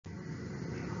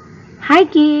Hi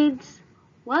kids!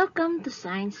 Welcome to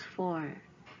Science 4.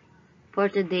 For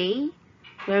today,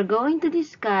 we're going to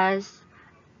discuss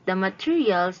the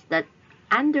materials that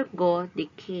undergo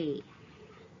decay.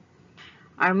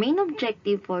 Our main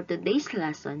objective for today's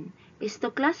lesson is to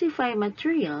classify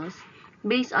materials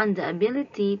based on the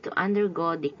ability to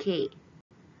undergo decay.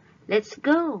 Let's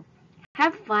go!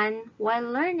 Have fun while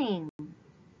learning!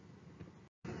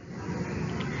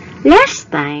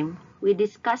 Last time, we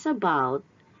discussed about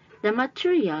the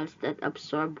materials that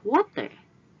absorb water.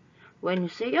 When you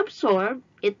say absorb,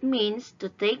 it means to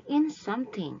take in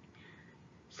something,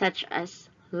 such as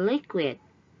liquid.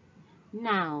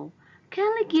 Now, can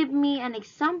you give me an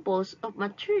examples of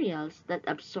materials that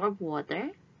absorb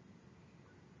water?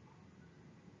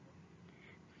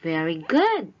 Very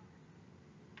good.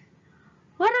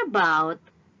 What about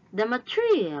the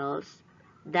materials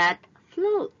that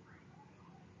float?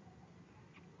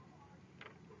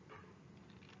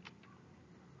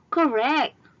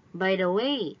 Correct. By the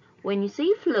way, when you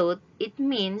say float, it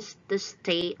means to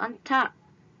stay on top.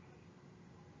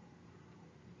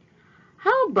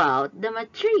 How about the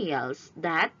materials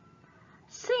that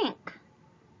sink?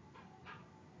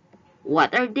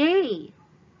 What are they?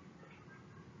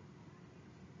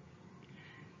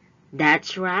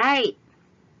 That's right.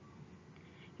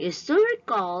 You still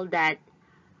recall that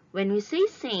when we say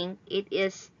sink, it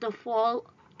is to fall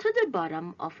to the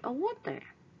bottom of a water.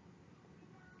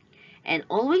 And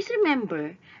always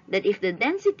remember that if the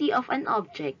density of an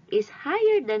object is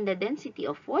higher than the density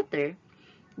of water,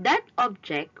 that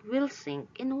object will sink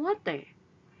in water.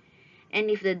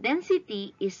 And if the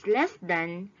density is less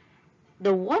than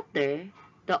the water,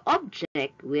 the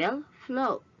object will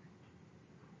float.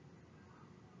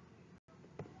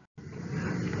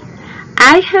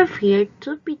 I have here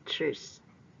two pictures.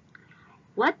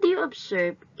 What do you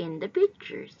observe in the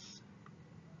pictures?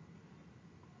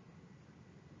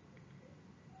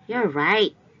 You're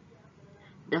right.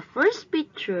 The first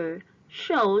picture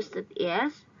shows that it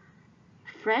is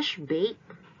fresh baked,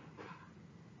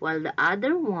 while the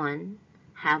other one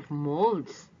have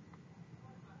molds.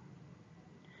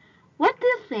 What do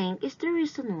you think is the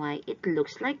reason why it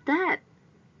looks like that?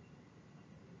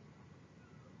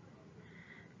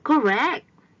 Correct.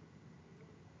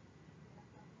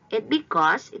 It's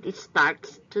because it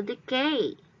starts to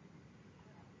decay.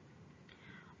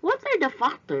 What are the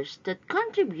factors that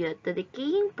contribute to the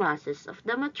decaying process of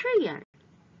the material?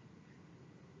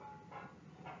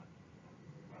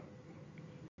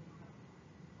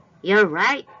 You're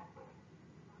right.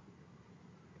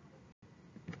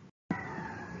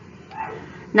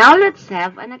 Now let's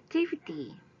have an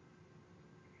activity.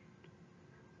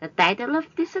 The title of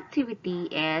this activity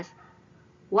is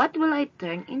What Will I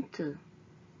Turn Into?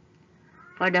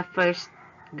 For the first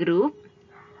group,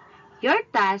 your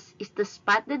task is to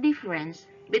spot the difference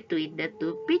between the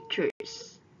two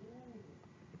pictures.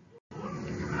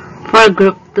 For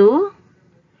group 2,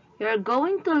 you're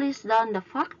going to list down the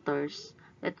factors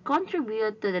that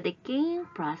contribute to the decaying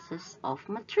process of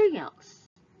materials.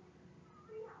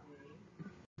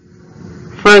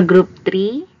 For group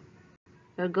 3,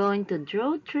 you're going to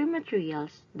draw 3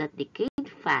 materials that decayed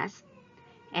fast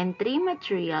and 3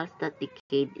 materials that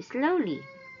decayed slowly.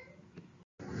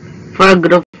 For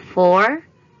group 4,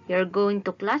 you're going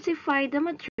to classify the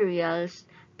materials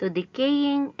to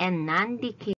decaying and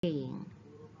non-decaying.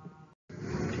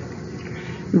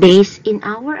 Based in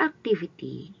our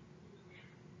activity,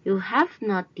 you have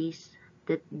noticed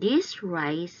that these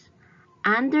rice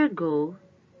undergo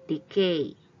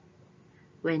decay.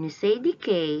 When you say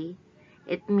decay,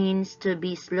 it means to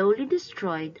be slowly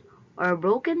destroyed or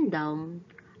broken down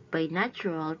by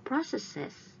natural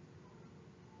processes.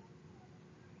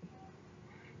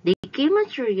 Decay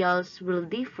materials will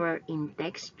differ in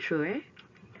texture,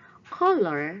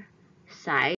 color,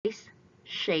 size,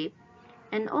 shape,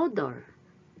 and odor.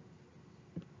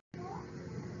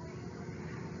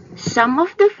 Some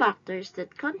of the factors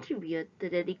that contribute to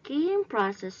the decaying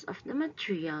process of the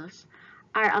materials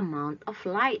are amount of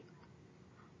light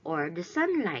or the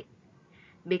sunlight,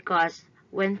 because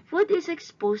when food is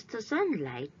exposed to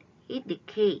sunlight, it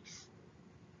decays.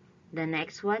 The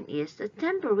next one is the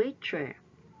temperature.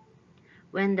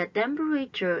 When the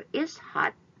temperature is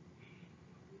hot,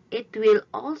 it will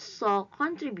also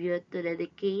contribute to the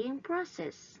decaying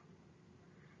process.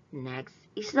 Next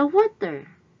is the water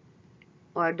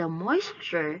or the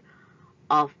moisture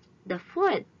of the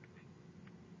food.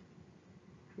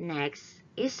 Next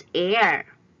is air,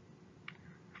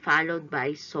 followed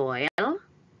by soil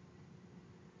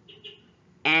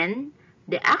and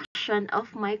the action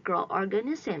of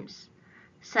microorganisms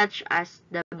such as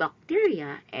the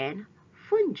bacteria and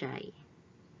fungi.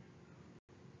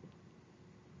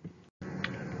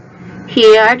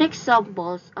 Here are the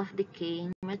examples of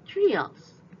decaying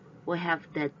materials. We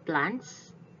have dead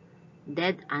plants,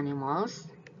 dead animals,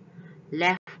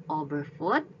 leftover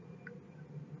food,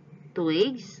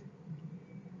 twigs,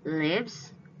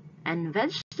 leaves, and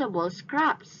vegetable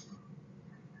scraps.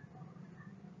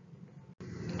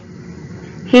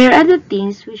 Here are the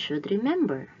things we should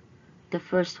remember. The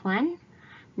first one,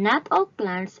 not all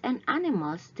plants and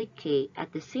animals decay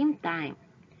at the same time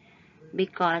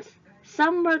because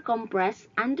some were compressed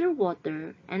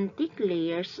underwater and thick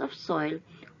layers of soil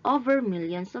over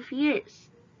millions of years.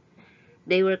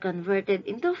 They were converted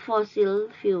into fossil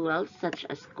fuels such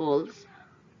as coal,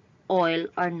 oil,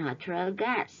 or natural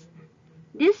gas.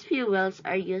 These fuels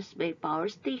are used by power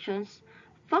stations,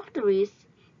 factories,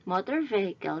 motor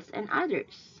vehicles, and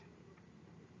others.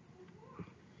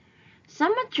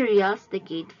 Some materials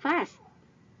decay fast,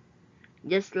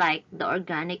 just like the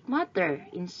organic matter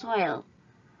in soil.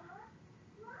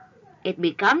 It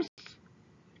becomes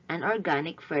an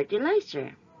organic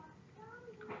fertilizer.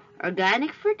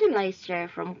 Organic fertilizer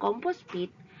from compost pit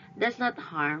does not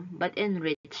harm but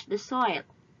enrich the soil.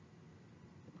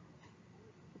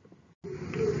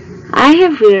 I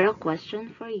have here a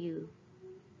question for you.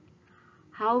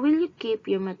 How will you keep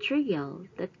your material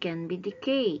that can be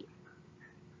decayed?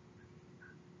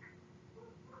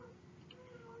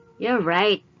 You're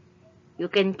right. You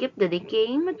can keep the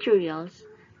decaying materials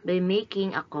by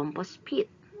making a compost pit,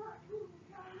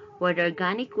 where the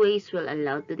organic waste will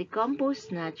allow to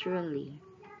decompose naturally.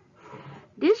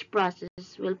 This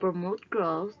process will promote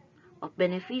growth of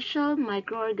beneficial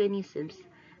microorganisms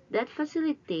that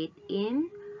facilitate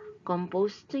in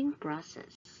composting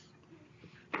process.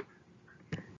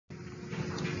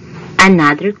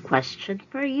 Another question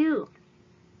for you.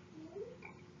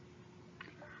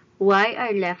 Why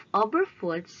are leftover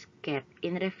foods kept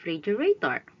in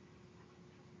refrigerator?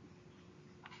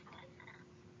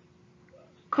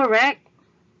 Correct.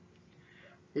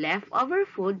 Leftover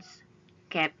foods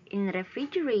kept in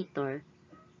refrigerator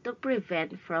to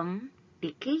prevent from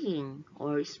decaying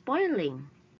or spoiling.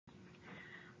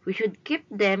 We should keep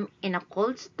them in a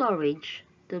cold storage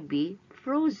to be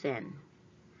frozen.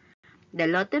 The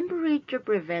low temperature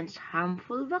prevents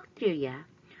harmful bacteria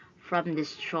from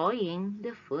destroying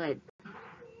the food.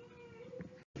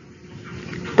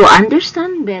 To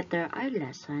understand better our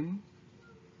lesson,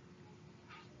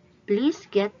 please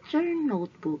get your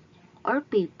notebook or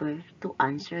paper to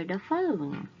answer the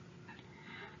following.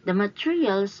 The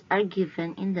materials are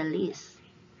given in the list.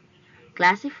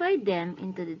 Classify them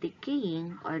into the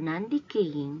decaying or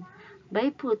non-decaying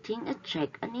by putting a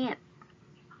check on it.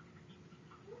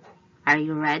 Are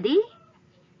you ready?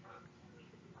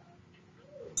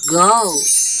 Go!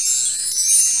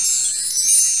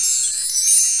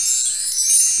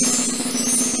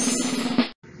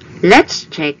 Let's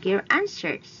check your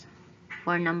answers.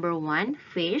 For number 1,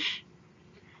 fish,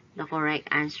 the correct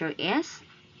answer is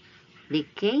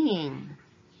decaying.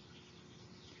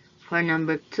 For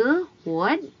number 2,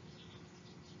 wood,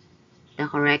 the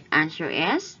correct answer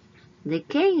is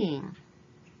decaying.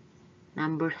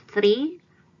 Number 3,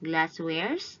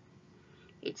 glasswares,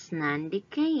 it's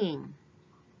non-decaying.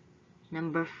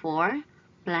 Number 4,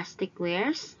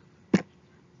 plasticwares,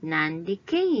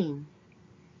 non-decaying.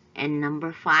 And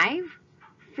number 5,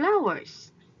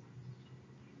 flowers,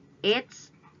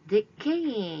 it's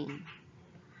decaying.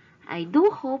 I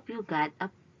do hope you got a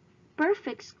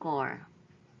perfect score.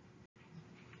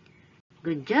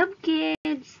 Good job,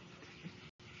 kids!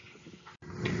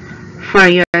 For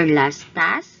your last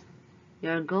task,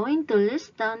 you're going to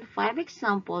list down 5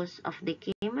 examples of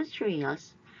decay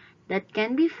materials that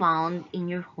can be found in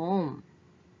your home.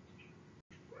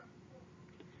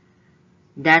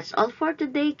 That's all for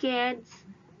today, kids.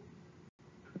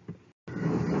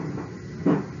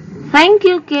 Thank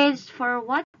you, kids, for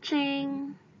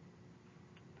watching.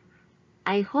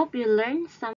 I hope you learned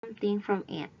something from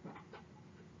it.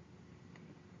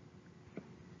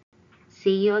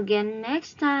 See you again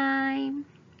next time.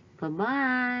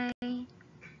 Bye-bye.